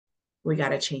we got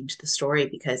to change the story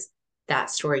because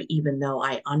that story, even though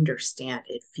I understand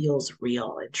it feels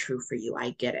real and true for you,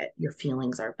 I get it. Your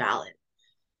feelings are valid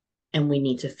and we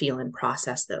need to feel and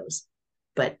process those.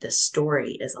 But the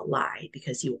story is a lie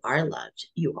because you are loved,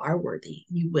 you are worthy,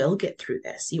 you will get through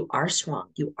this, you are strong,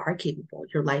 you are capable,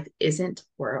 your life isn't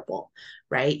horrible,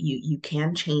 right? You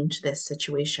can change this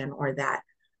situation or that,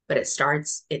 but it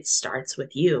starts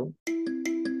with you.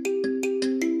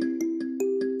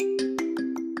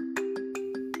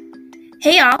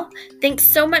 Hey y'all, thanks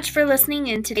so much for listening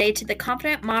in today to the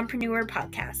Confident Mompreneur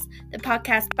podcast, the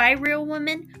podcast by real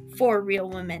women for real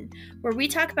women, where we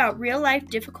talk about real life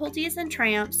difficulties and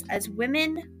triumphs as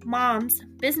women, moms,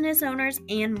 business owners,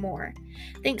 and more.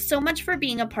 Thanks so much for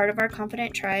being a part of our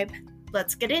Confident tribe.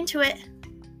 Let's get into it.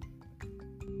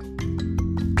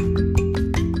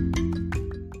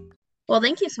 Well,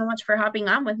 thank you so much for hopping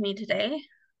on with me today.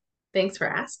 Thanks for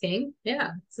asking.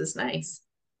 Yeah, this is nice.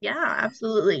 Yeah,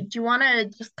 absolutely. Do you want to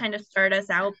just kind of start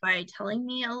us out by telling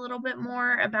me a little bit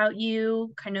more about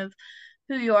you, kind of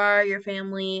who you are, your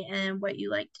family, and what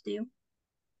you like to do?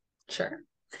 Sure.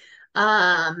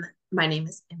 My name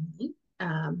is Emily.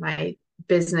 My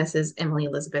business is Emily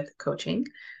Elizabeth Coaching.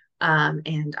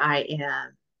 And I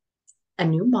am a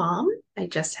new mom. I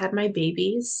just had my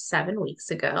baby 7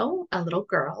 weeks ago, a little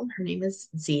girl. Her name is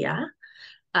Zia.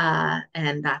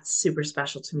 And that's super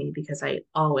special to me because I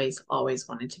always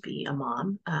wanted to be a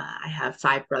mom. I have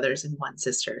 5 brothers and 1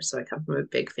 sister, so I come from a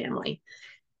big family.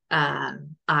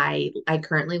 I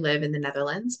currently live in the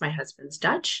Netherlands. My husband's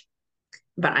Dutch,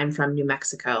 but I'm from New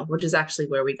Mexico, which is actually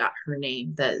where we got her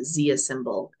name. The Zia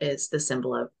symbol is the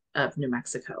symbol of New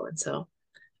Mexico, and so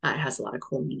it has a lot of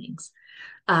cool meanings.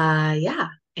 Yeah,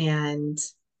 and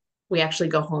we actually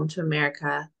go home to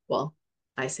America. Well,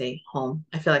 I say home.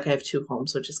 I feel like I have 2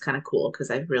 homes, which is kind of cool because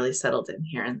I've really settled in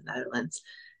here in the Netherlands.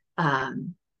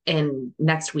 In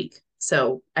next week,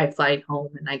 so I fly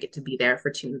home and I get to be there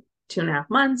for 2.5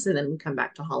 months, and then we come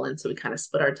back to Holland. So we kind of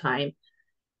split our time.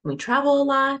 We travel a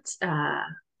lot.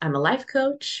 I'm a life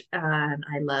coach, and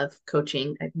I love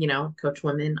coaching. Coach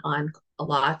women on a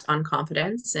lot on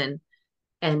confidence and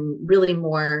really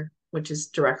more, which is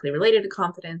directly related to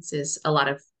confidence, is a lot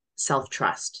of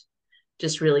self-trust.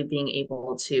 Just really being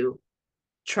able to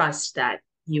trust that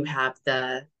you have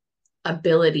the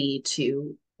ability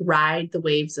to ride the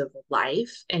waves of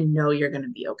life and know you're going to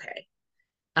be okay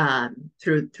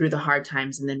through the hard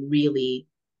times, and then really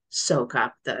soak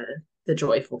up the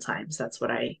joyful times. That's what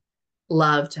I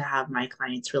love to have my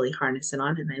clients really harness in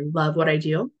on, and I love what I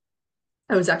do.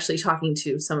 I was actually talking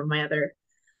to some of my other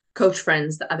coach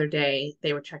friends the other day.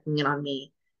 They were checking in on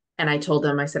me, and I told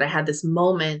them, I said, I had this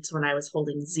moment when I was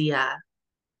holding Zia,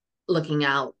 looking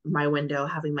out my window,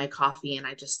 having my coffee, and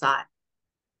I just thought,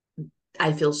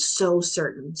 I feel so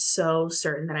certain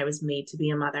that I was made to be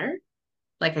a mother.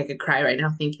 Like I could cry right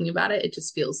now thinking about it. It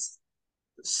just feels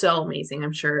so amazing.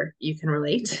 I'm sure you can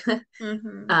relate.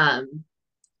 Mm-hmm.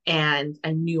 And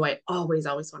I knew I always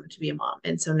wanted to be a mom.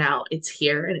 And so now it's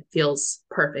here and it feels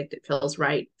perfect. It feels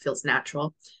right. It feels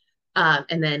natural.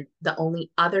 And then the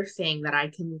only other thing that I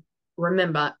can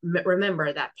remember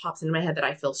that pops into my head that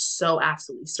I feel so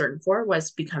absolutely certain for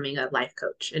was becoming a life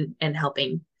coach and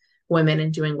helping women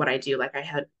and doing what I do. Like I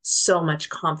had so much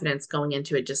confidence going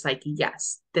into it, just like,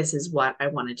 yes, this is what I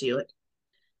want to do. It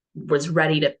was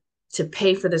ready to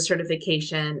pay for the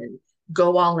certification and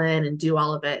go all in and do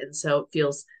all of it. And so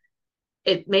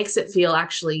it makes it feel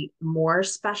actually more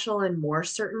special and more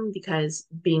certain because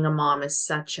being a mom is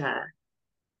such a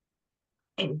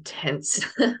intense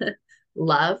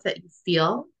love that you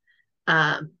feel,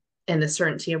 and the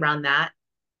certainty around that,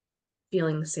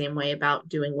 feeling the same way about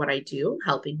doing what I do,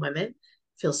 helping women,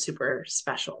 feels super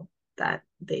special that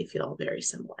they feel very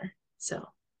similar. So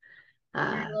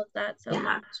I love that so yeah,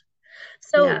 much.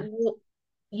 yeah. So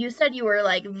you said you were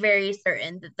like very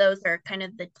certain that those are kind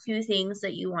of the 2 things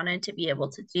that you wanted to be able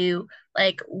to do.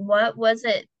 Like, what was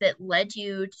it that led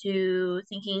you to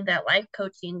thinking that life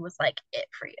coaching was like it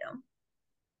for you?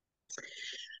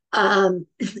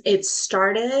 It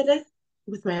started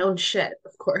with my own shit,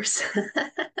 of course.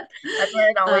 That's where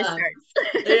it always um,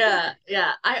 starts.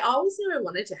 yeah. I always knew I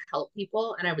wanted to help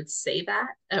people, and I would say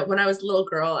that. When I was a little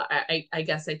girl, I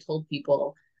guess I told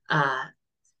people, uh,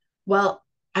 well,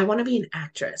 I want to be an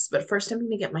actress, but first I'm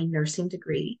going to get my nursing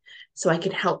degree so I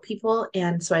can help people.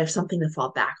 And so I have something to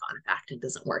fall back on if acting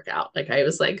doesn't work out. Like I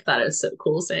was like, thought it was so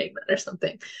cool saying that or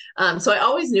something. So I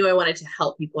always knew I wanted to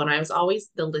help people. And I was always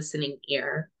the listening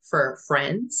ear for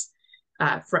friends,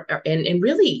 and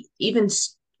really even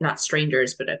not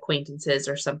strangers, but acquaintances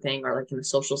or something, or like in a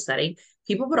social setting.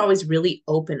 People would always really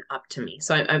open up to me.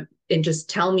 So and just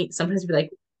tell me, sometimes be like,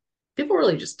 people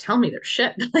really just tell me their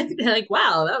shit. Like they're like,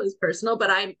 wow, that was personal, but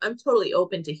I'm totally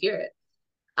open to hear it.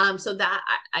 So that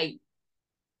I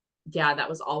yeah, that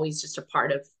was always just a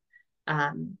part of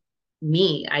um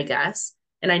me, I guess.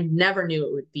 And I never knew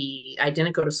it would be, I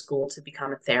didn't go to school to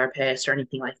become a therapist or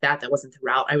anything like that. That wasn't the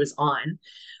route I was on.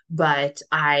 But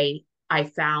I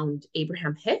found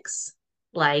Abraham Hicks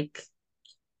like,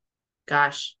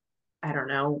 gosh, I don't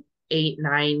know, 8,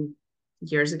 9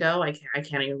 years ago. I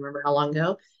can't even remember how long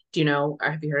ago. Do you know,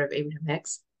 have you heard of Abraham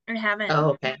Hicks? I haven't.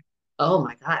 Oh, okay. Oh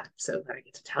my God. I'm so glad I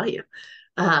get to tell you.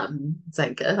 It's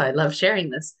like, oh, I love sharing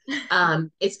this.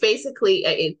 It's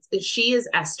basically, she is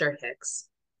Esther Hicks.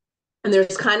 And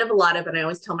there's kind of a lot of, and I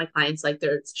always tell my clients, like,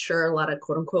 there's sure a lot of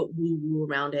quote unquote woo woo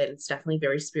around it. It's definitely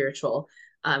very spiritual.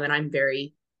 And I'm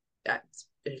very, uh,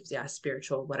 yeah,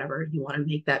 spiritual, whatever you want to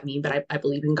make that mean. But I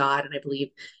believe in God and I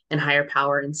believe in higher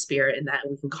power and spirit, and that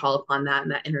we can call upon that,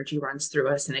 and that energy runs through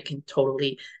us and it can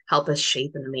totally help us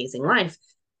shape an amazing life.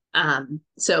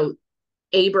 So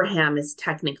Abraham is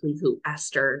technically who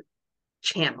Esther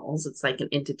channels. It's like an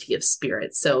entity of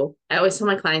spirit. So I always tell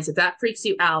my clients, if that freaks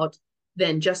you out,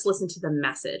 then just listen to the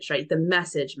message, right? The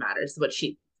message matters.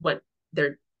 What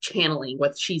they're channeling,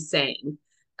 what she's saying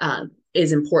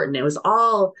is important. It was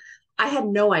all, I had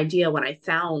no idea when I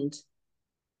found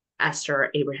Esther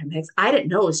Abraham Hicks. I didn't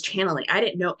know it was channeling. I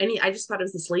didn't know any, I just thought it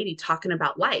was this lady talking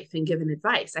about life and giving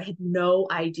advice. I had no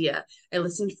idea. I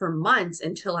listened for months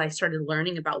until I started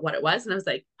learning about what it was. And I was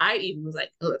like, I even was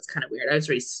like, oh, that's kind of weird. I was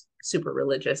really super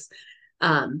religious,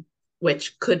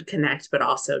 which could connect, but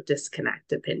also disconnect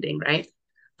depending, right?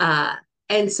 Uh,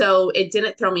 and so it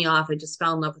didn't throw me off. I just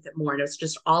fell in love with it more. And it's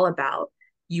just all about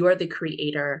you are the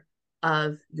creator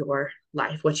of your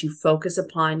life. What you focus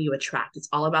upon, you attract. It's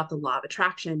all about the law of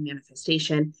attraction,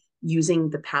 manifestation,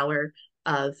 using the power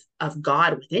of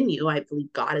God within you. I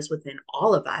believe God is within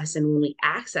all of us. And when we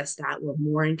access that, we're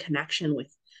more in connection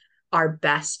with our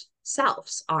best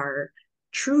selves, our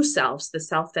true selves, the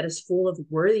self that is full of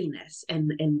worthiness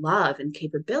and love and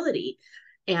capability.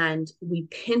 And we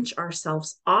pinch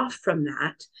ourselves off from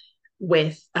that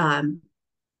with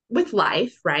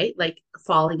life, right? Like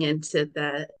falling into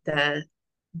the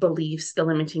beliefs, the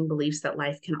limiting beliefs that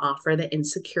life can offer, the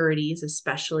insecurities,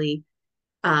 especially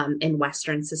in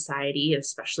Western society,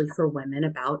 especially for women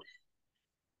about,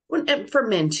 for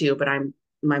men too, but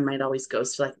my mind always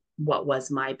goes to like, what was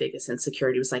my biggest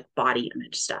insecurity was like body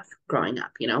image stuff growing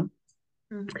up,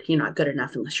 Mm-hmm. you're not good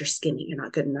enough unless you're skinny. You're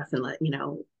not good enough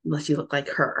unless you look like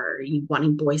her, or you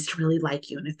wanting boys to really like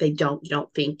you. And if they don't, you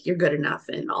don't think you're good enough,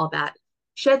 and all that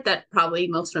shit that probably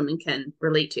most women can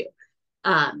relate to.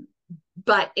 Um,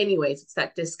 but anyways, it's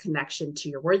that disconnection to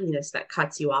your worthiness that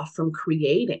cuts you off from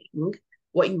creating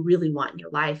what you really want in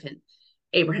your life. And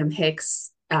Abraham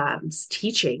Hicks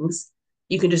teachings,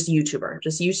 you can just YouTube her,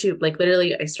 just YouTube. Like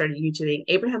literally, I started YouTubing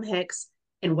Abraham Hicks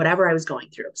and whatever I was going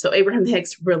through. So Abraham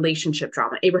Hicks relationship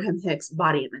drama, Abraham Hicks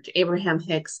body image, Abraham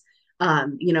Hicks,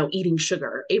 eating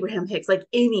sugar, Abraham Hicks, like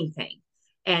anything.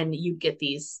 And you get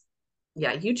these,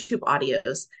 yeah, YouTube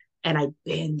audios. And I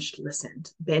binge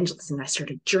listened. I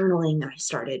started journaling and I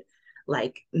started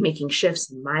like making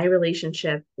shifts in my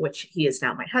relationship, which he is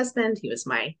now my husband. He was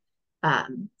my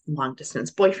long distance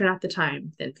boyfriend at the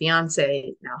time, then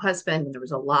fiance, now husband. And there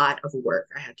was a lot of work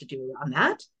I had to do around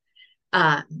that.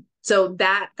 So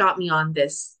that got me on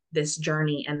this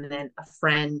journey. And then a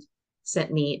friend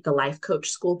sent me the Life Coach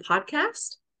School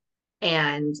podcast,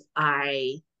 and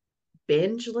I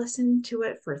binge listened to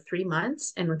it for 3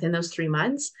 months. And within those 3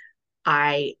 months,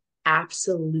 I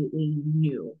absolutely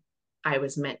knew I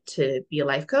was meant to be a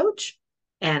life coach,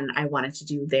 and I wanted to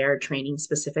do their training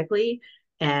specifically.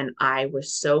 And I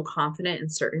was so confident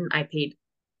and certain. I paid,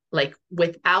 like,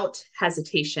 without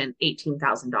hesitation,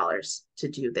 $18,000 to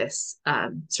do this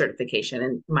certification.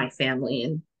 And my family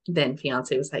and then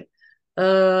fiance was like,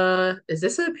 is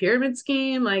this a pyramid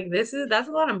scheme? Like, that's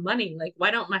a lot of money. Like,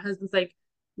 why don't, my husband's like,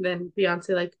 then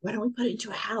fiance, like, why don't we put it into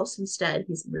a house instead?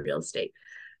 He's in real estate.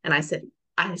 And I said,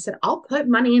 I'll put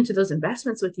money into those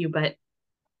investments with you, but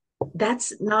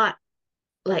that's not,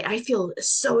 like, I feel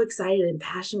so excited and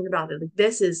passionate about it. Like,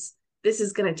 this is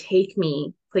going to take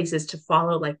me places to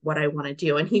follow like what I want to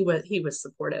do. And he was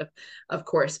supportive, of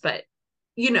course, but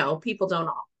people don't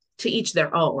all, to each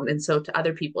their own. And so to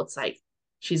other people, it's like,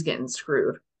 she's getting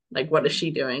screwed. Like, what is she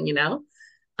doing? And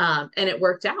it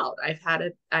worked out. I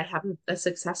have a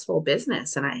successful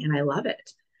business, and I love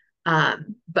it.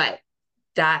 But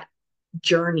that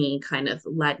journey kind of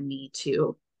led me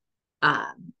to,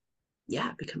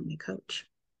 yeah, becoming a coach.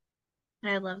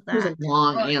 I love It was a that.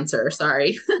 long Well, answer.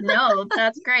 Sorry. no,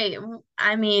 that's great.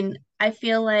 I mean, I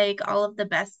feel like all of the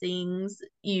best things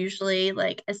usually,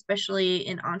 like, especially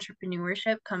in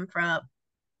entrepreneurship, come from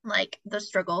like the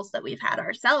struggles that we've had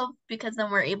ourselves because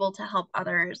then we're able to help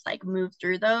others like move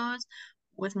through those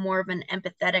with more of an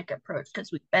empathetic approach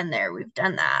because we've been there, we've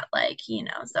done that,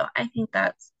 so I think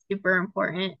that's super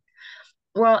important.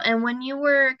 Well, and when you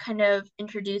were kind of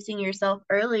introducing yourself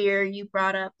earlier, you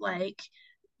brought up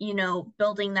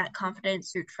building that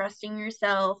confidence through trusting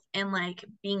yourself and like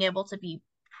being able to be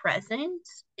present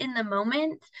in the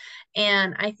moment.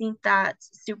 And I think that's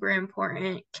super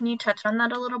important. Can you touch on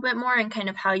that a little bit more and kind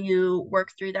of how you work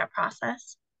through that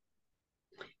process?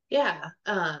 Yeah.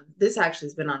 This actually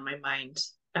has been on my mind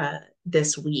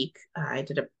this week. I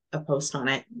did a post on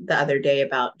it the other day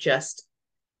about just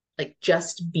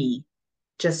be,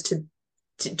 just to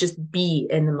just be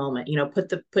in the moment.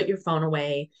 Put your phone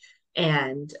away,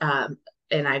 and I've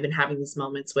been having these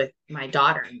moments with my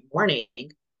daughter in the morning.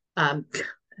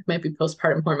 It might be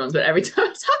postpartum hormones, but every time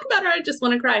I talk about her, I just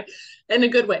want to cry in a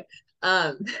good way.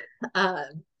 Um, uh,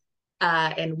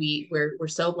 and we're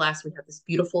so blessed. We have this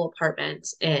beautiful apartment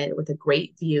and with a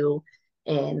great view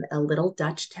in a little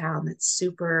Dutch town that's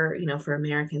super, for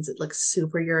Americans, it looks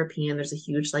super European. There's a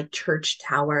huge like church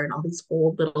tower and all these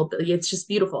old little, it's just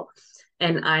beautiful.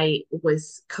 And I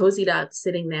was cozied up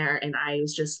sitting there and I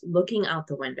was just looking out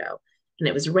the window and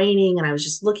it was raining and I was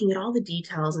just looking at all the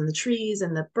details and the trees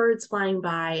and the birds flying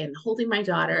by and holding my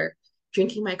daughter,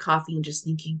 drinking my coffee and just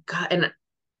thinking, God, and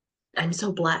I'm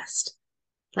so blessed,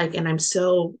 and I'm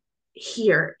so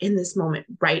here in this moment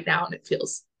right now. And it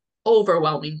feels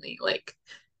overwhelmingly like,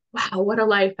 wow, what a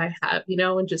life I have,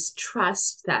 and just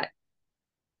trust that,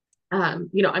 I'm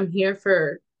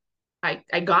here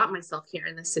I got myself here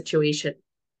in this situation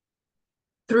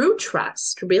through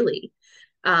trust, really.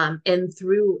 And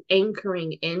through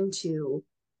anchoring into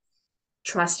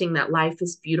trusting that life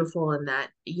is beautiful and that,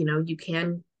 you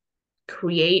can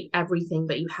create everything,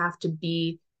 but you have to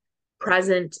be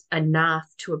present enough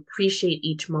to appreciate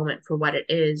each moment for what it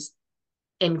is,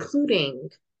 including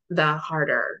the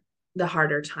harder the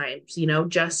harder times.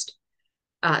 Just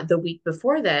the week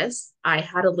before this, I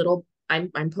had a little. I'm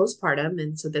postpartum,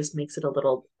 and so this makes it a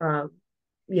little.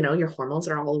 Your hormones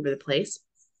are all over the place.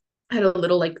 I had a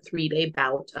little like 3 day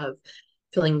bout of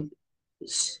feeling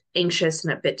anxious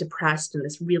and a bit depressed, and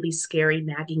this really scary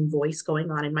nagging voice going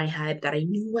on in my head that I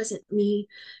knew wasn't me,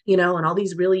 and all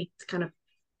these really kind of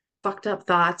fucked up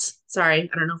thoughts. Sorry,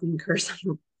 I don't know if we can curse on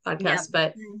the Yeah. podcast,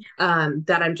 but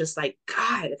that I'm just like,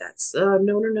 God, that's no,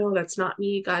 no, no, that's not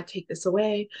me. God, take this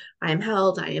away. I am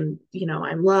held. I am,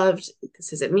 I'm loved.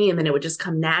 This isn't me. And then it would just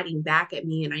come nagging back at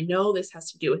me. And I know this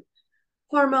has to do with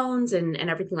hormones and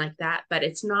everything like that, but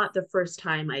it's not the first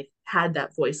time I've had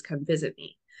that voice come visit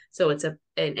me. So it's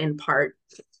in part,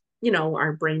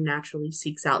 our brain naturally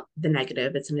seeks out the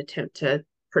negative. It's an attempt to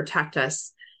protect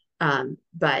us.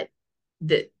 But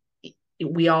the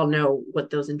we all know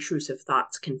what those intrusive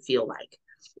thoughts can feel like.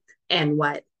 And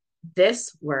what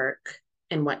this work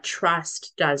and what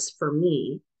trust does for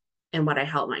me and what I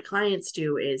help my clients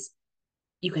do is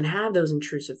you can have those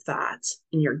intrusive thoughts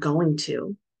and you're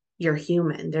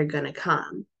human, they're going to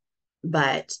come.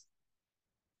 But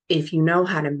if you know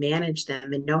how to manage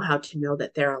them and know how to know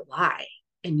that they're a lie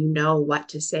and you know what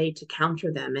to say to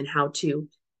counter them and how to,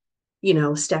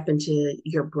 step into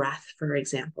your breath, for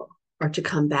example, or to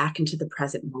come back into the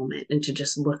present moment and to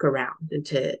just look around and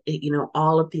to,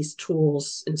 all of these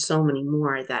tools and so many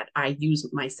more that I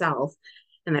use myself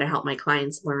and that I help my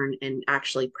clients learn and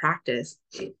actually practice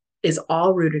is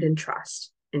all rooted in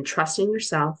trust and trusting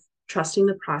yourself, trusting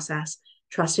the process,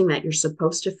 trusting that you're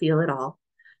supposed to feel it all,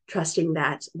 trusting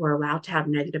that we're allowed to have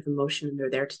negative emotion and they're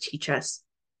there to teach us,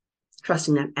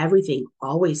 trusting that everything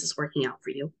always is working out for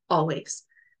you, always.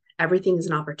 Everything is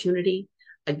an opportunity,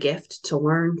 a gift to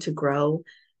learn, to grow,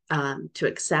 to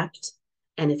accept.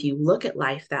 And if you look at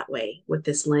life that way with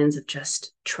this lens of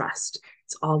just trust,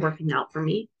 it's all working out for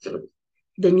me,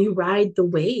 then you ride the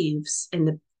waves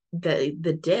and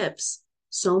the dips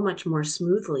so much more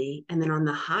smoothly. And then on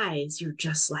the highs, you're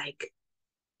just like,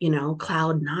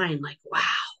 cloud nine, like, wow,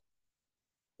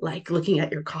 like looking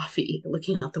at your coffee,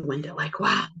 looking out the window, like,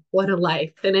 wow, what a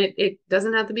life. And it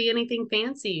doesn't have to be anything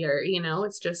fancy or,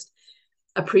 it's just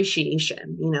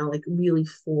appreciation, like really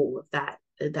full of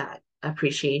that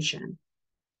appreciation.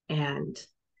 And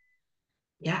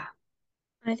yeah.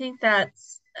 I think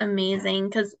that's amazing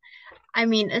because I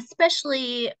mean,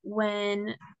 especially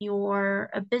when you're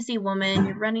a busy woman,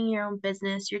 you're running your own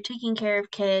business, you're taking care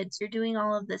of kids, you're doing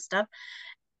all of this stuff.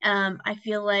 I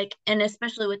feel like, and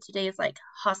especially with today's like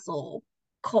hustle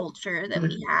culture that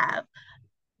we have,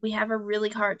 we have a really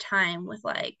hard time with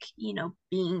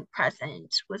being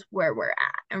present with where we're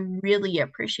at and really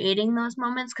appreciating those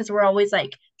moments because we're always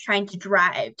like trying to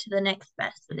drive to the next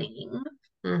best thing.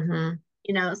 Mm-hmm.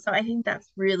 So I think that's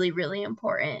really, really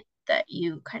important that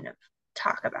you kind of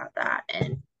talk about that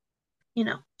and,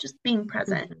 just being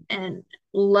present Mm-hmm. and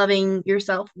loving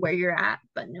yourself where you're at,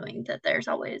 but knowing that there's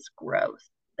always growth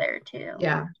there too.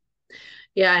 Yeah.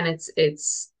 Yeah. And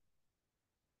it's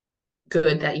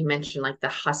good that you mentioned like the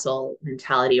hustle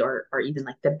mentality or even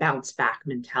like the bounce back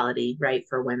mentality, right?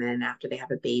 For women after they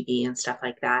have a baby and stuff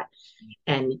like that.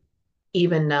 And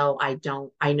even though I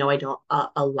know I don't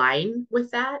align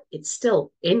with that, it's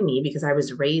still in me because I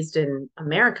was raised in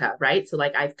America, right? So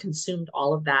like I've consumed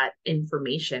all of that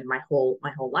information my whole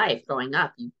life growing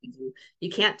up. You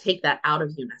can't take that out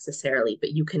of you necessarily,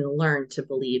 but you can learn to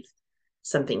believe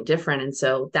something different. And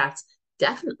so that's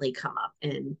definitely come up.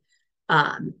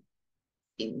 Um,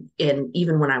 and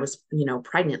even when I was,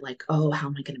 pregnant, like, oh, how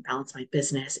am I going to balance my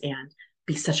business and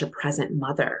be such a present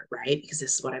mother, right? Because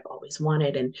this is what I've always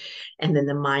wanted. And then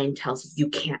the mind tells you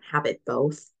you can't have it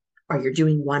both, or you're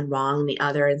doing one wrong, the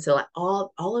other. And so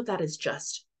all of that is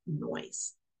just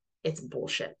noise. It's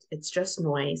bullshit. It's just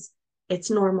noise. It's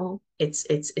normal. It's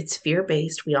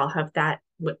fear-based. We all have that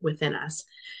within us.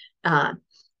 Uh,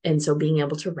 and so being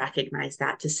able to recognize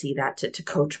that, to see that, to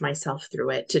coach myself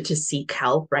through it, to seek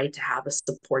help, right? To have a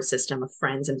support system of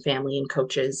friends and family and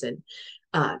coaches, and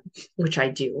uh, which I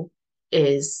do,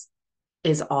 is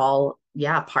all,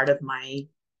 yeah, part of my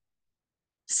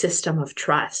system of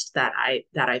trust that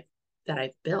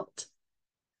I've built.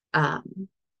 Um,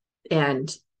 and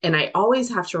I always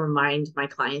have to remind my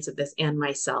clients of this and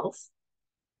myself,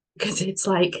 because it's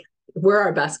like we're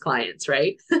our best clients,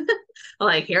 right?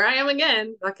 Like, here I am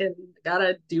again, fucking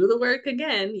gotta do the work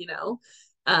again.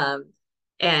 Um,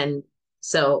 and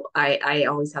so I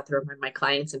always have to remind my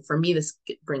clients, and for me, this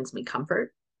brings me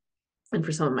comfort. And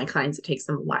for some of my clients, it takes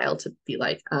them a while to be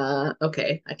like,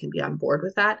 okay, I can be on board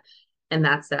with that. And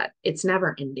that's that it's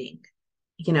never ending.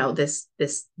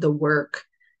 The work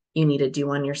you need to do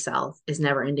on yourself is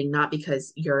never ending, not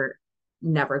because you're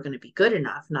never going to be good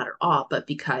enough, not at all, but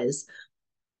because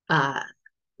uh,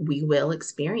 we will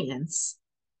experience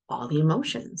all the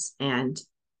emotions and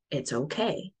it's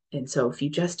okay. And so if you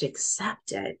just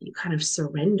accept it, you kind of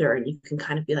surrender and you can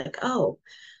kind of be like, oh,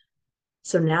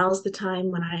 so now's the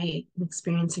time when I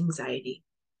experience anxiety.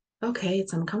 Okay,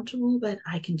 it's uncomfortable, but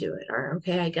I can do it. Or,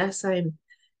 okay, I guess I'm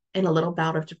in a little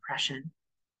bout of depression.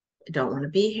 I don't want to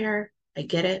be here. I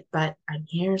get it, but I'm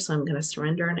here, so I'm going to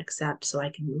surrender and accept so I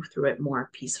can move through it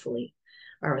more peacefully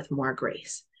or with more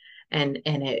grace. And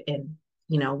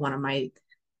one of my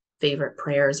favorite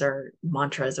prayers or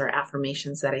mantras or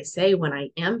affirmations that I say when I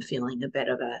am feeling a bit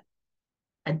of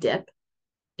a dip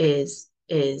is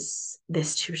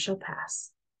this too shall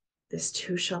pass. This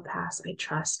too shall pass. I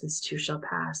trust this too shall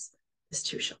pass. This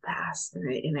too shall pass.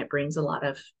 And it brings a lot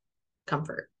of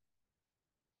comfort.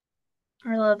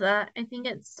 I love that. I think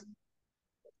it's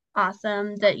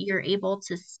awesome that you're able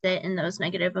to sit in those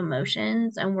negative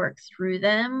emotions and work through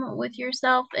them with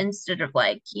yourself instead of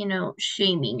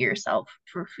shaming yourself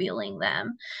for feeling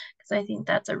them. Because I think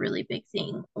that's a really big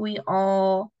thing. We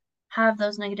all have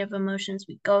those negative emotions.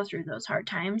 We go through those hard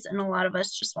times, and a lot of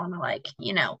us just want to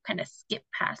kind of skip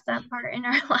past that part in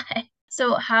our life.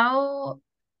 So how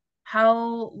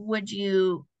would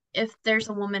you, if there's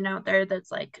a woman out there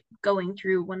that's like going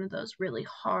through one of those really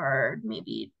hard,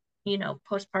 maybe,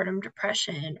 postpartum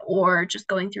depression or just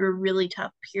going through a really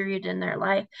tough period in their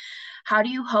life, how do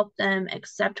you help them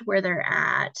accept where they're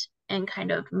at and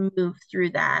kind of move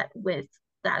through that with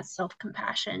that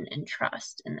self-compassion and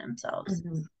trust in themselves?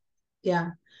 Mm-hmm.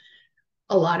 Yeah.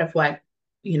 A lot of what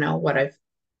I've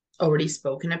already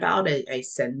spoken about, I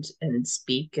send and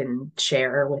speak and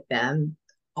share with them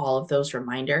all of those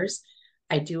reminders.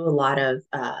 I do a lot of,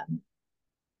 I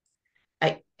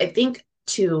think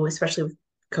too, especially with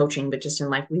coaching, but just in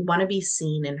life, we want to be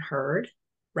seen and heard,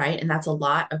 right? And that's a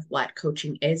lot of what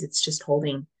coaching is. It's just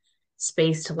holding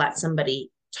space to let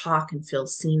somebody talk and feel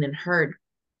seen and heard.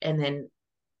 And then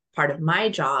part of my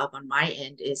job on my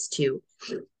end is to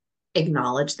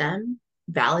acknowledge them,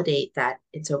 validate that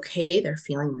it's okay they're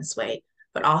feeling this way,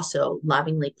 but also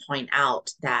lovingly point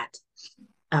out that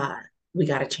uh, we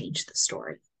got to change the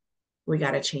story. We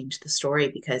got to change the story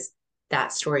because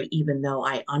that story, even though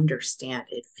I understand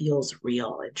it feels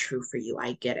real and true for you,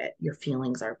 I get it. Your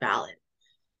feelings are valid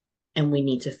and we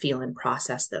need to feel and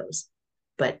process those.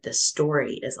 But the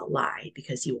story is a lie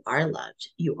because you are loved.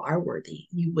 You are worthy.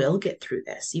 You will get through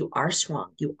this. You are strong.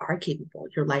 You are capable.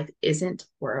 Your life isn't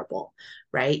horrible,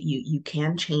 right? You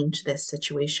can change this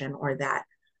situation or that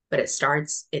but it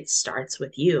starts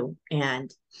with you.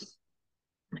 And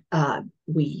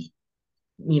we,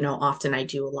 often I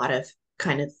do a lot of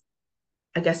kind of,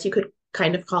 I guess you could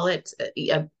kind of call it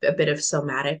a bit of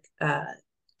somatic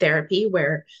therapy,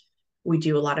 where we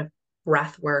do a lot of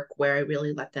breath work, where I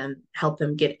really let them help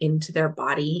them get into their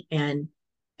body and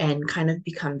kind of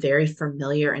become very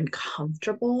familiar and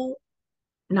comfortable,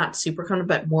 not super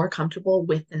comfortable, but more comfortable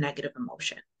with the negative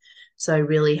emotion. So I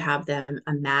really have them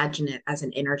imagine it as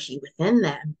an energy within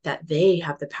them that they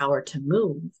have the power to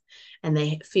move, and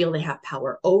they feel they have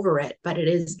power over it, but it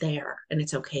is there and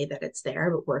it's okay that it's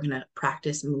there. But we're going to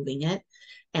practice moving it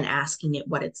and asking it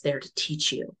what it's there to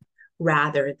teach you,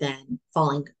 rather than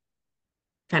falling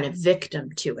kind of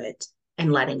victim to it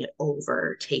and letting it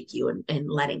overtake you, and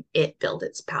letting it build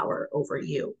its power over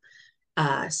you.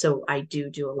 So I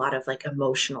do a lot of like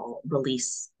emotional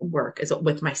release work as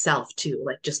with myself too,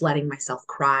 like just letting myself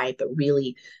cry, but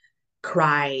really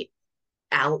cry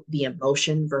out the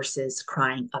emotion versus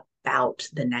crying about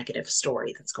the negative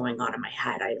story that's going on in my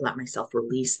head. I let myself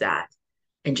release that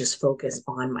and just focus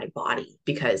on my body,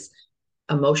 because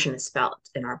emotion is felt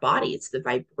in our body. It's the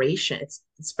vibration.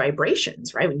 It's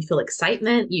vibrations, right? When you feel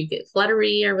excitement, you get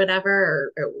fluttery or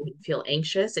whatever, or when you feel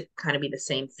anxious, it kind of be the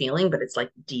same feeling, but it's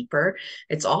like deeper.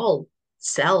 It's all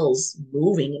cells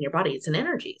moving in your body. It's an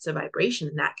energy. It's a vibration,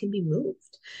 and that can be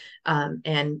moved.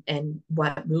 And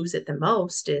what moves it the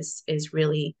most is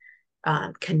really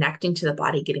connecting to the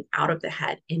body, getting out of the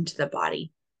head into the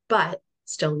body, but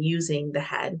still using the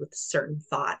head with certain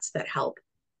thoughts that help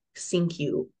sink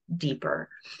you deeper,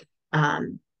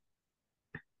 um,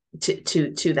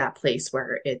 to that place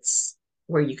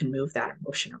where you can move that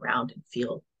emotion around and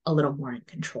feel a little more in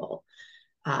control.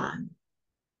 And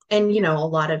a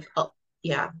lot of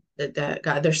yeah,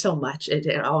 God, there's so much.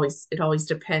 It always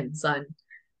depends on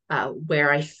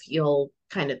where I feel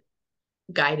kind of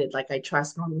guided. Like I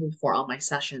trust normally before all my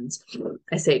sessions,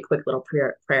 I say a quick little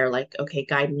prayer like, okay,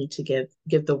 guide me to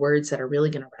give the words that are really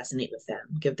going to resonate with them,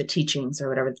 give the teachings or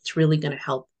whatever that's really going to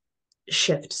help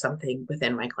shift something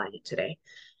within my client today.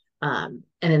 And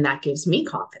then that gives me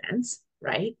confidence,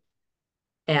 right?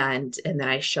 And then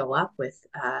I show up with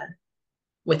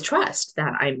trust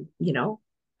that I'm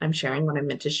sharing what I'm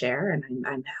meant to share, and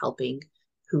I'm helping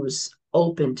who's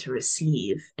open to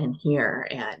receive and hear,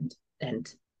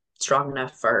 and strong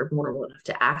enough or vulnerable enough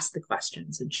to ask the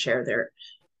questions and share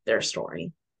their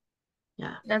story.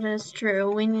 Yeah. That is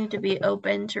true. We need to be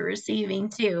open to receiving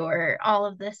too, or all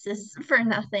of this is for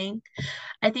nothing.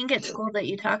 I think it's cool that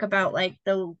you talk about like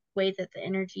the way that the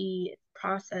energy is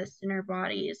processed in our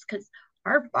bodies, because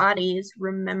our bodies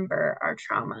remember our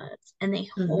traumas and they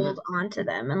Mm-hmm. hold on to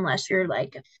them unless you're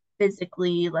like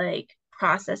physically like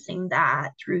processing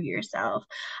that through yourself.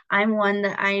 I'm one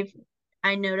that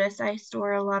I notice I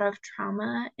store a lot of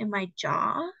trauma in my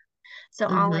jaw. So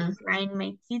I'll like Mm-hmm. grind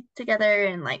my teeth together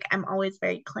and like I'm always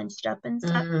very clenched up and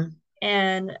stuff. Mm-hmm.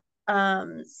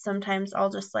 And sometimes I'll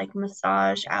just like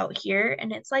massage out here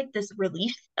and it's like this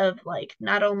relief of like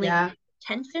not only Yeah.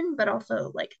 tension but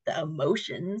also like the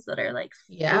emotions that are like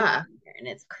stored Yeah. in there and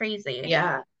it's crazy.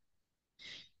 Yeah.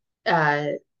 uh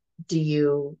do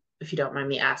you, if you don't mind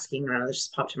me asking, or this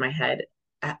just popped in my head,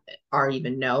 uh, or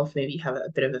even know if maybe you have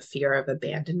a bit of a fear of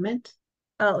abandonment?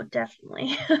 Oh,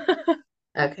 definitely.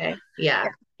 Okay. Yeah.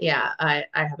 Yeah. Yeah.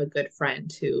 I have a good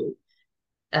friend who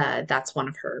that's one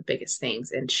of her biggest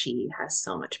things, and she has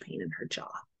so much pain in her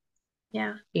jaw,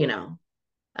 Yeah. you know.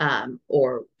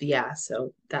 Or yeah,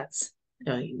 so that's,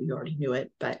 you already knew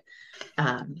it, but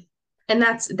um and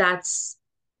that's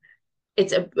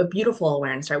it's a beautiful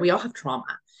awareness, right? We all have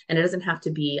trauma, and it doesn't have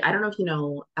to be, I don't know if you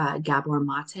know Gabor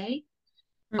Mate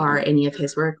or Mm-mm. any of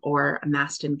his work, or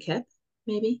Mastin Kipp,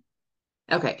 maybe.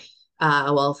 Okay.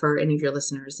 Well, for any of your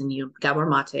listeners and you, Gabor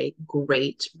Mate,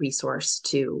 great resource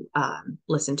to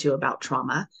listen to about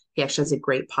trauma. He actually has a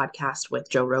great podcast with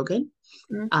Joe Rogan,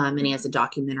 and he has a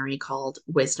documentary called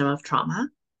Wisdom of Trauma,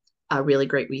 a really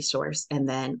great resource. And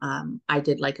then I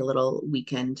did like a little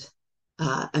weekend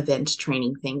event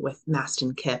training thing with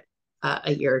Mastin Kipp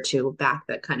a year or two back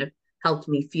that kind of helped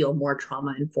me feel more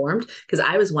trauma informed, because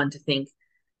I was one to think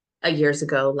years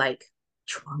ago, like,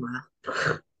 trauma.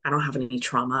 I don't have any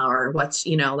trauma, or what's,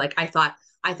 like I thought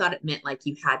it meant like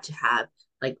you had to have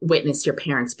like witnessed your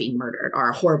parents being murdered, or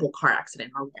a horrible car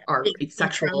accident, or Big T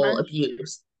sexual trauma.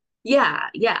 abuse. Yeah,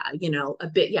 yeah, a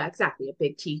bit, yeah, exactly. A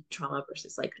big T trauma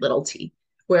versus like little T,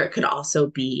 where it could also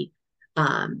be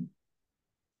um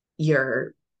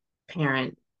your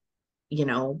parent,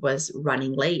 was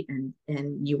running late,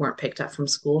 and you weren't picked up from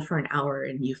school for an hour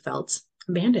and you felt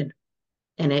abandoned,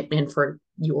 and for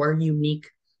your unique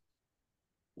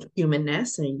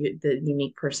humanness and the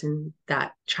unique person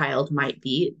that child might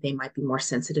be, they might be more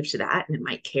sensitive to that, and it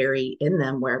might carry in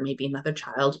them where maybe another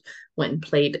child went and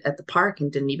played at the park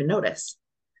and didn't even notice,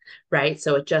 right?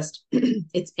 So it just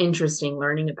it's interesting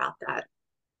learning about that,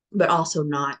 but also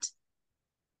not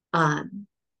um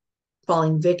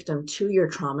falling victim to your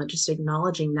trauma, just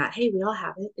acknowledging that, hey, we all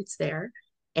have it, it's there,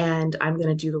 and I'm going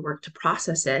to do the work to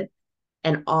process it.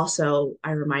 And also,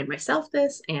 I remind myself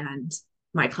this and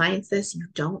my clients this: you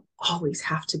don't always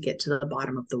have to get to the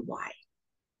bottom of the why,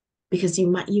 because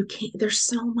you can't. There's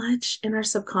so much in our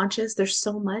subconscious. There's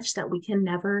so much that we can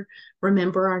never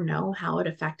remember or know how it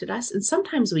affected us. And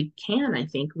sometimes we can, I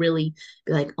think, really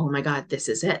be like, oh my God, this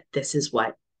is it. This is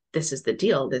the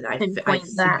deal that I Pinpoint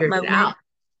that figured it moment. out.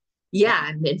 Yeah,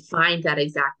 and then find that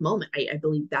exact moment. I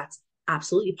believe that's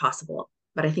absolutely possible.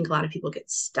 But I think a lot of people get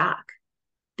stuck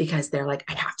because they're like,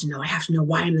 I have to know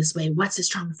why I'm this way. What's this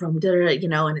trauma from?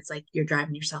 And it's like you're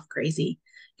driving yourself crazy.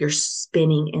 You're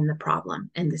spinning in the problem.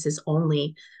 And this is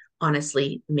only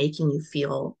honestly making you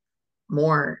feel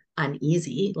more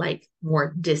uneasy, like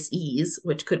more dis-ease,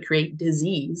 which could create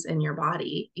disease in your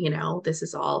body. This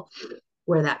is all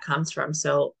where that comes from.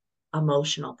 So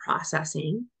emotional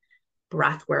processing,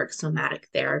 breath work, somatic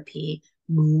therapy,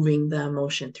 moving the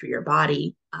emotion through your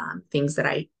body, things that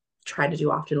I try to do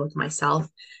often with myself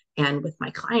and with my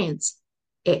clients.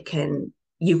 It can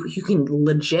you can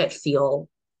legit feel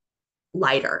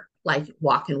lighter, like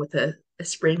walking with a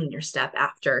spring in your step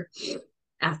after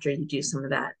you do some of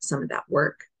that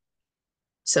work.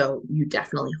 So you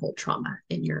definitely hold trauma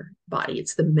in your body.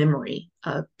 It's the memory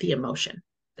of the emotion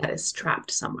that is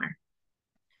trapped somewhere.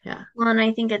 Yeah. Well, and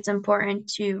I think it's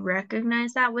important to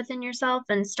recognize that within yourself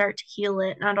and start to heal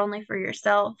it, not only for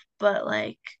yourself, but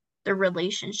like the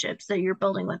relationships that you're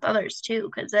building with others too,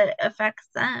 because it affects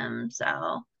them.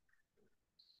 So,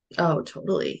 Oh,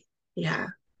 totally. Yeah.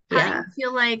 how do Yeah. you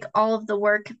feel like all of the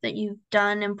work that you've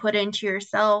done and put into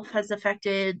yourself has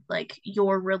affected like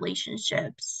your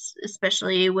relationships,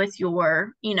 especially with he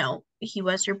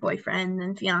was your boyfriend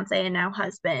and fiance and now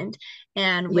husband,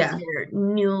 and with Yeah. your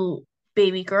new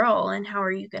baby girl, and how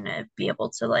are you going to be able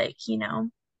to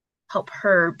help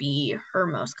her be her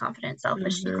most confident self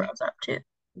as she Hmm. grows up too?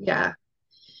 Yeah.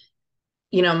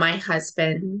 My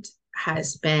husband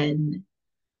has been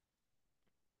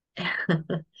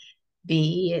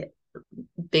the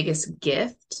biggest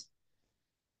gift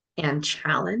and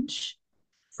challenge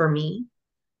for me,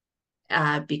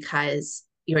 because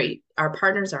you're right, our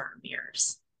partners are our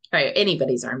mirrors, right?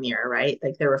 Anybody's our mirror, right?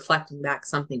 Like they're reflecting back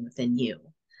something within you,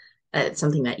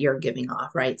 something that you're giving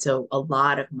off, right? So a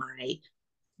lot of my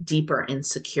deeper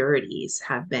insecurities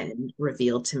have been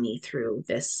revealed to me through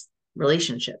this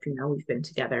relationship. We've been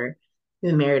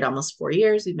married almost 4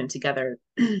 years. We've been together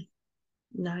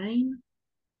nine,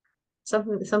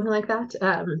 something like that.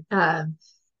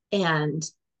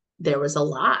 And there was a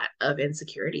lot of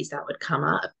insecurities that would come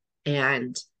up,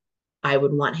 and I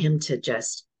would want him to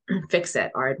just fix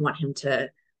it, or I'd want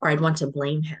to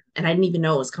blame him. And I didn't even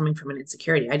know it was coming from an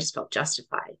insecurity. I just felt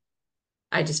justified.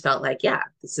 I just felt like, yeah,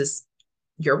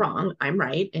 you're wrong, I'm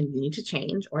right, and you need to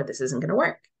change, or this isn't going to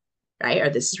work, right? Or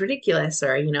this is ridiculous,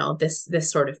 or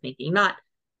this sort of thinking. Not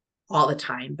all the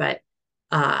time, but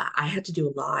I had to do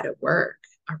a lot of work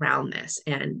around this,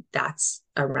 and that's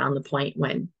around the point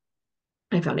when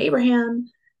I found Abraham,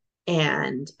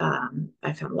 and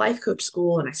I found a life coach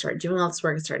school, and I started doing all this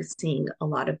work. I started seeing a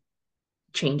lot of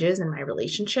changes in my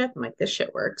relationship. I'm like, this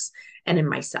shit works, and in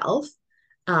myself.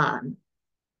 Um,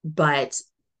 but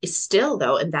it's still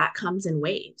though, and that comes in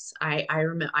waves. I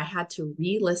remember I had to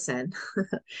re-listen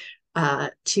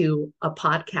to a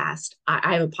podcast.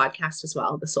 I have a podcast as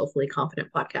well, the Soulfully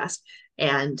Confident podcast.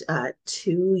 And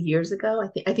 2 years ago,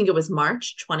 I think it was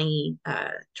March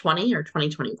 2020 or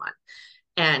 2021.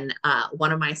 And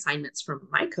one of my assignments from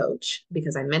my coach,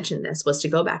 because I mentioned this, was to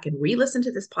go back and re-listen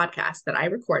to this podcast that I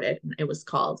recorded. It was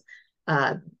called,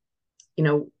 uh, you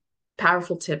know,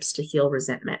 Powerful Tips to Heal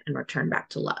Resentment and Return Back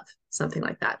to Love, something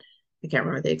like that. I can't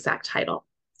remember the exact title.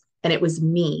 And it was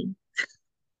me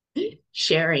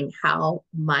sharing how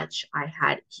much I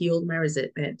had healed my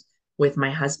resentment with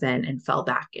my husband and fell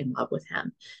back in love with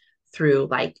him through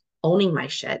like owning my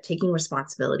shit, taking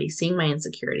responsibility, seeing my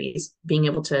insecurities, being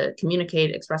able to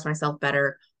communicate, express myself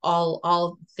better,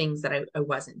 all things that I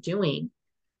wasn't doing.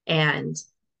 And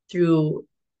through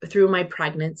my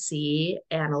pregnancy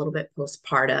and a little bit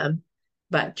postpartum,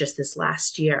 but just this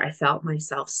last year, I felt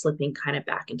myself slipping kind of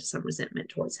back into some resentment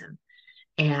towards him.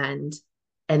 And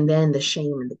then the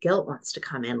shame and the guilt wants to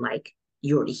come in, like,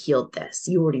 you already healed this,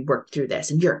 you already worked through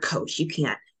this, and you're a coach, you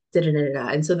can't da da da da.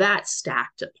 And so that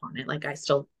stacked upon it. Like I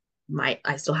still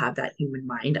I still have that human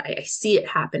mind. I see it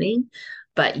happening,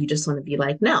 but you just want to be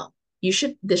like, no, you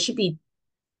should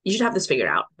have this figured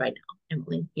out by now,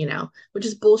 Emily, which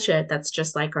is bullshit. That's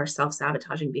just like our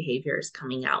self-sabotaging behaviors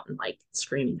coming out and like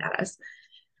screaming at us.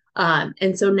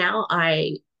 And so now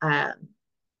I'm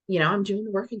doing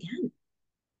the work again.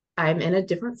 I'm in a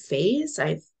different phase.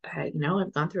 I've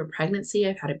gone through a pregnancy.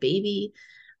 I've had a baby.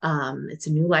 It's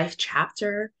a new life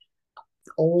chapter.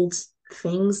 Old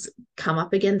things come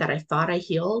up again that I thought I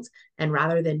healed. And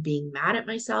rather than being mad at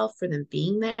myself for them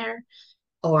being there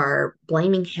or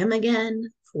blaming him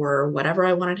again for whatever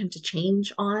I wanted him to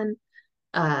change on,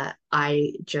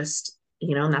 I just,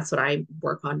 and that's what I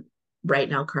work on right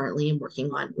now, currently, and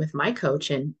working on with my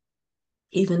coach. And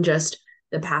even just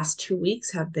the past 2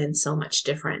 weeks have been so much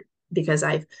different because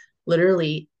I've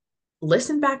literally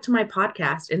listened back to my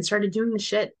podcast and started doing the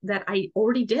shit that I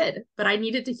already did, but I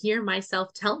needed to hear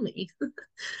myself tell me.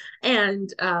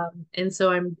 And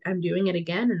so I'm doing it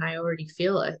again, and I already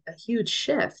feel a huge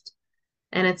shift.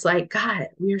 And it's like, God,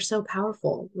 we are so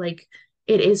powerful. Like,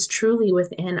 it is truly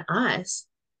within us.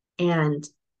 And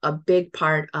a big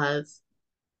part of,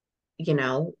 you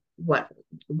know, what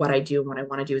I do and what I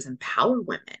want to do is empower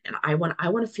women. And I want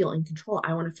to feel in control.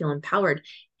 I want to feel empowered,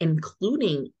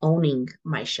 including owning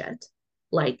my shit,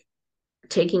 like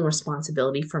taking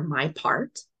responsibility for my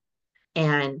part,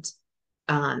 and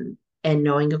and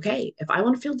knowing, okay, if I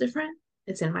want to feel different,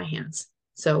 it's in my hands.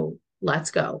 So let's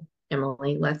go,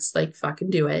 Emily. Let's like fucking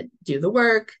do it. Do the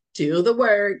work. Do the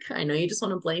work. I know you just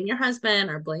want to blame your husband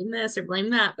or blame this or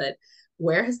blame that, but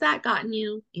where has that gotten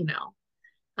you?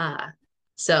 Uh,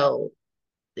 so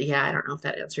yeah, I don't know if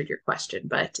that answered your question,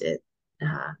 but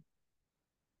uh,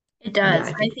 It yeah, does.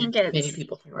 I I think think many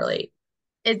people can relate.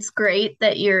 it's great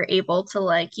that you're able to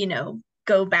like,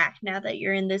 go back now that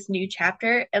you're in this new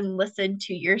chapter and listen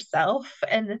to yourself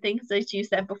and the things that you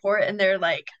said before, and they're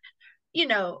like,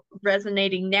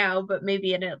 resonating now, but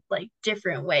maybe in a like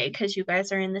different way because you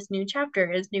guys are in this new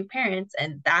chapter as new parents,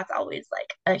 and that's always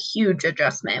like a huge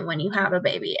adjustment when you have a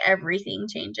baby. Everything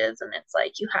changes, and it's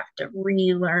like you have to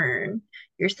relearn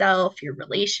yourself, your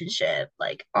relationship,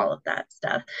 like all of that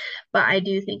stuff. But I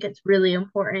do think it's really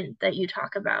important that you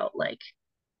talk about like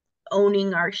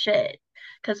owning our shit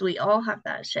because we all have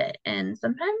that shit, and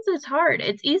sometimes it's hard.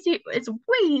 It's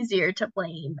way easier to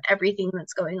blame everything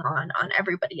that's going on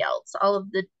everybody else, all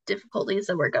of the difficulties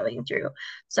that we're going through.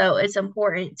 So it's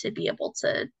important to be able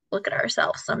to look at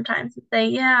ourselves sometimes and say,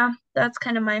 yeah, that's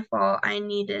kind of my fault. I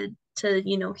needed to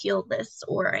heal this,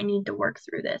 or I need to work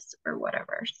through this, or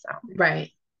whatever. So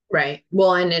Right, right.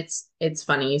 Well, and it's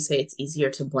funny you say it's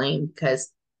easier to blame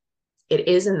because it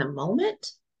is in the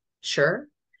moment, sure.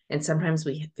 And sometimes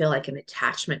we feel like an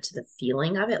attachment to the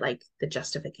feeling of it, like the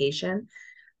justification,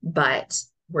 but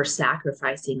we're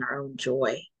sacrificing our own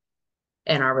joy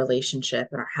and our relationship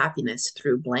and our happiness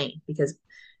through blame, because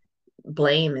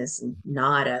blame is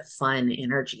not a fun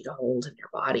energy to hold in your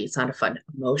body. It's not a fun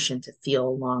emotion to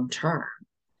feel long term.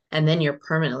 And then you're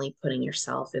permanently putting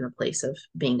yourself in a place of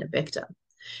being a victim.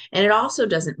 And it also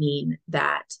doesn't mean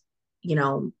that,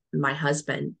 my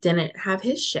husband didn't have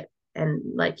his shit.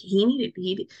 And like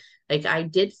like I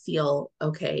did feel,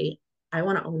 okay, I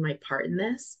want to own my part in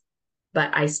this, but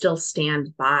I still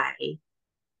stand by,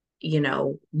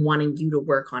 wanting you to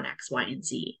work on X, Y, and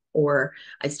Z. Or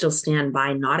I still stand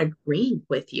by not agreeing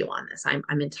with you on this.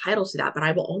 I'm entitled to that, but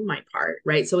I will own my part.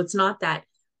 Right. So it's not that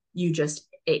you just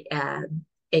uh,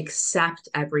 accept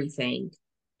everything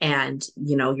and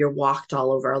you're walked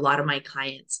all over. A lot of my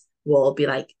clients will be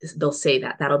like, they'll say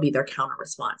that'll be their counter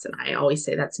response, and I always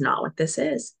say that's not what this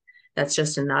is. That's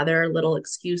just another little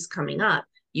excuse coming up.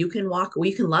 You can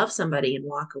love somebody and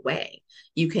walk away.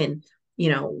 You can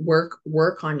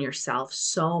work on yourself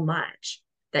so much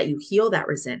that you heal that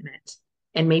resentment.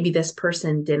 And maybe this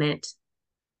person didn't,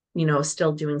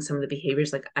 still doing some of the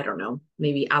behaviors, like, I don't know,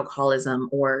 maybe alcoholism,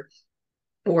 or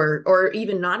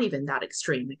even not even that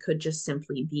extreme. It could just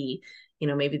simply be,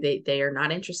 maybe they are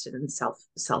not interested in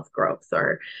self growth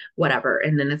or whatever.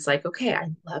 And then it's like, okay,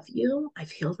 I love you. I've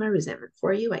healed my resentment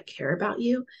for you. I care about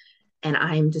you, and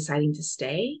I'm deciding to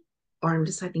stay, or I'm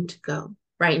deciding to go.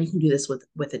 Right. And you can do this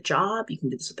with a job. You can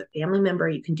do this with a family member.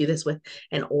 You can do this with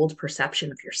an old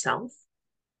perception of yourself.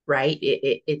 Right.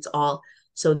 It's all.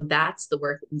 So that's the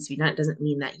work that needs to be done. It doesn't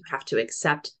mean that you have to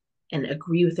accept and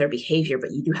agree with their behavior,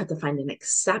 but you do have to find an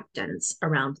acceptance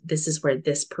around, this is where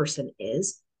this person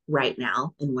is right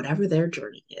now and whatever their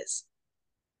journey is.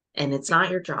 And it's not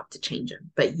your job to change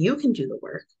them, but you can do the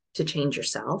work to change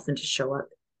yourself and to show up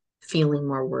feeling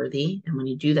more worthy. And when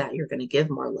you do that, you're going to give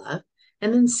more love,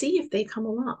 and then see if they come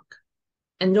along,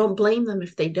 and don't blame them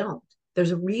if they don't.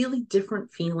 there's a really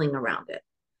different feeling around it.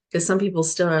 Because some people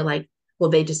still are like, well,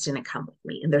 they just didn't come with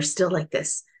me. And there's still like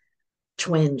this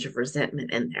twinge of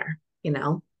resentment in there,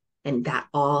 and that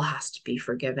all has to be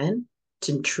forgiven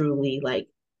to truly like,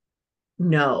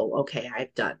 no, okay,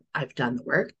 I've done the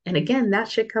work. And again, that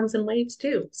shit comes in waves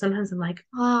too. Sometimes I'm like,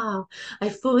 oh, I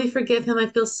fully forgive him. I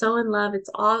feel so in love. It's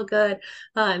all good.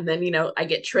 And then, I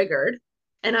get triggered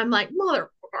and I'm like, motherfucker,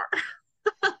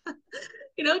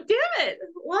 damn it.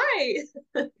 Why?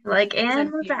 Like, and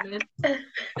I'm we're back. human.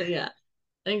 Yeah,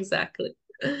 exactly.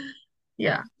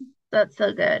 Yeah, that's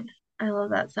so good. I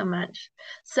love that so much.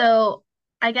 So,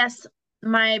 I guess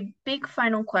my big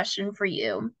final question for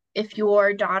you, if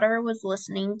your daughter was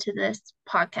listening to this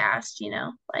podcast,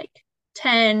 like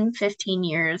 10, 15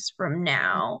 years from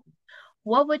now,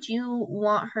 what would you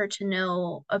want her to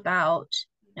know about,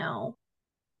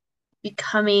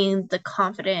 becoming the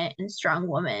confident and strong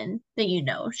woman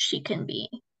that she can be?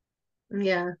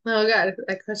 Yeah. Oh God,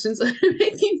 that question's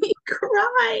making me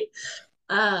cry.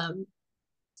 Um,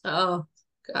 oh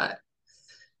God.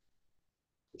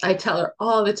 I tell her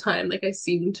all the time, like I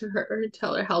sing to her and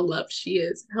tell her how loved she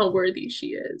is, how worthy she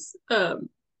is. I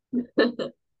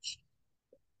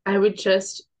would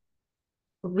just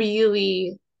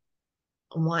really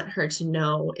want her to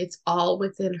know it's all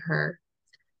within her.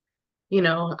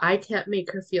 I can't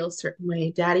make her feel a certain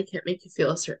way. Daddy can't make you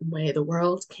feel a certain way. The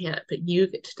world can't, but you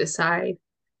get to decide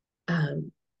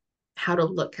um, how to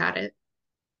look at it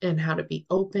and how to be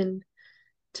open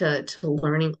to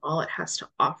learning all it has to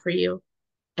offer you.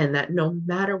 And that no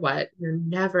matter what, you're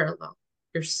never alone.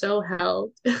 You're so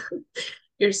held.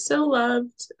 You're so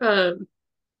loved.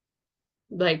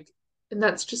 Like, and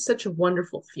that's just such a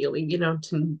wonderful feeling,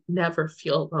 to never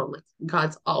feel alone. Like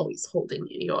God's always holding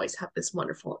you. You always have this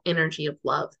wonderful energy of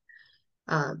love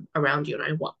around you.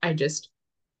 And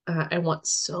I want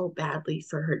so badly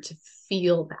for her to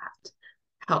feel that,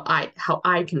 how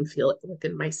I can feel it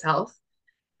within myself.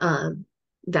 Um,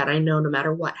 that I know no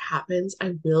matter what happens,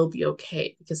 I will be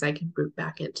okay because I can root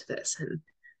back into this. And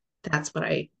that's what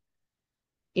I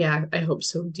hope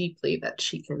so deeply that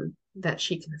she can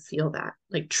feel that,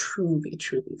 like truly,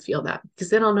 truly feel that, because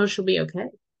then I'll know she'll be okay.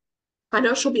 I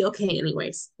know she'll be okay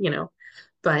anyways,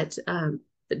 but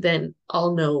then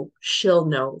she'll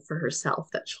know for herself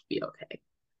that she'll be okay.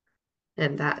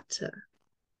 And that,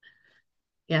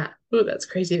 yeah. Ooh, that's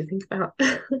crazy to think about.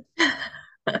 Yeah.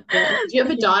 Do you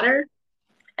have a daughter?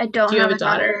 I don't Do you have have a a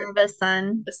daughter, I daughter? have a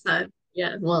son. A son?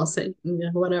 Yeah. Well, same,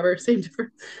 whatever, same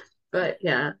difference. But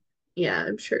yeah, yeah,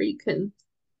 I'm sure you can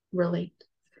relate.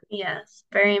 Yes,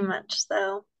 very much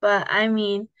so. But I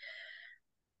mean,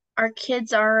 our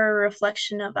kids are a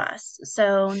reflection of us.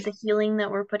 So the healing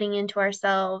that we're putting into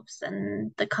ourselves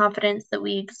and the confidence that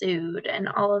we exude and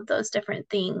all of those different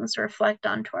things reflect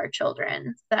onto our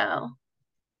children. So,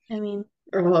 I mean,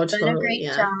 Oh, done a totally. great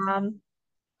Yeah. job.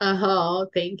 Oh,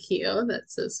 thank you.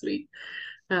 That's so sweet.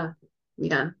 Uh,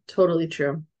 yeah, totally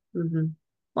true.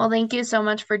 Well, thank you so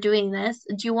much for doing this.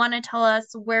 Do you want to tell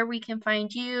us where we can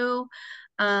find you?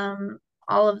 Um,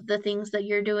 all of the things that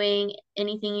you're doing,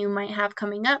 anything you might have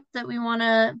coming up that we want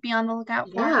to be on the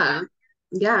lookout for? Yeah.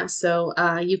 Yeah. So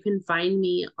you can find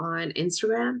me on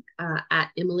Instagram at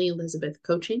Emily Elizabeth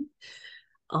Coaching,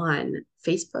 on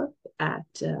Facebook at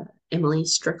Emily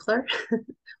Strickler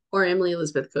or Emily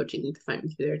Elizabeth Coaching. You can find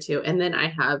me through there too. And then I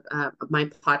have my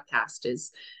podcast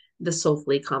is the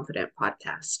Soulfully Confident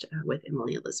podcast with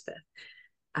Emily Elizabeth.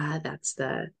 That's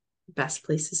the best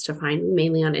places to find me.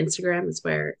 Mainly on Instagram is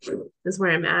where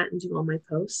I'm at and do all my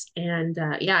posts. And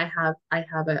yeah, I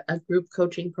have a group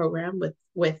coaching program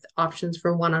with options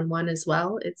for one-on-one as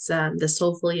well. It's the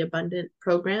Soulfully Abundant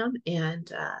program,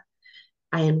 and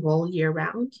I enroll year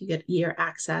round. You get year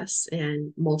access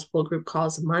and multiple group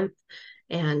calls a month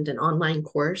and an online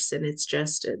course. And it's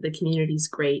just the community's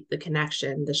great, the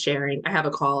connection, the sharing. I have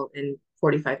a call in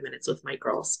 45 minutes with my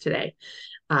girls today.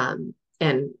 And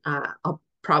I'll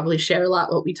probably share a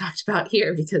lot what we talked about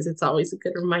here because it's always a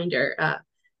good reminder.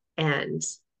 And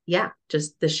yeah,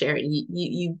 just the sharing.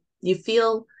 You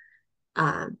feel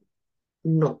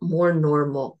more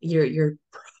normal. Your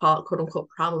quote unquote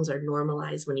problems are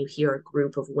normalized when you hear a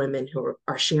group of women who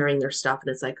are sharing their stuff,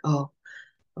 and it's like, oh,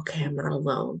 okay, I'm not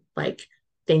alone. Like,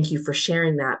 thank you for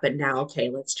sharing that, but now, okay,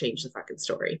 let's change the fucking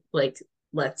story. Like,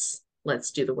 let's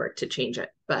do the work to change it.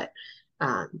 But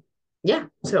yeah,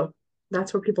 so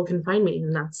that's where people can find me,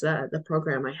 and that's the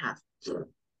program I have.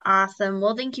 Awesome.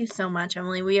 Well, thank you so much,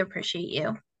 Emily. We appreciate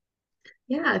you.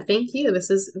 Yeah, thank you.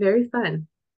 This is very fun.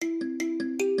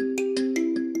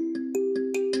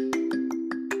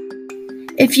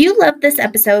 If you loved this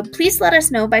episode, please let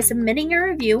us know by submitting a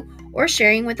review or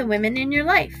sharing with the women in your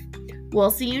life.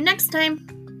 We'll see you next time.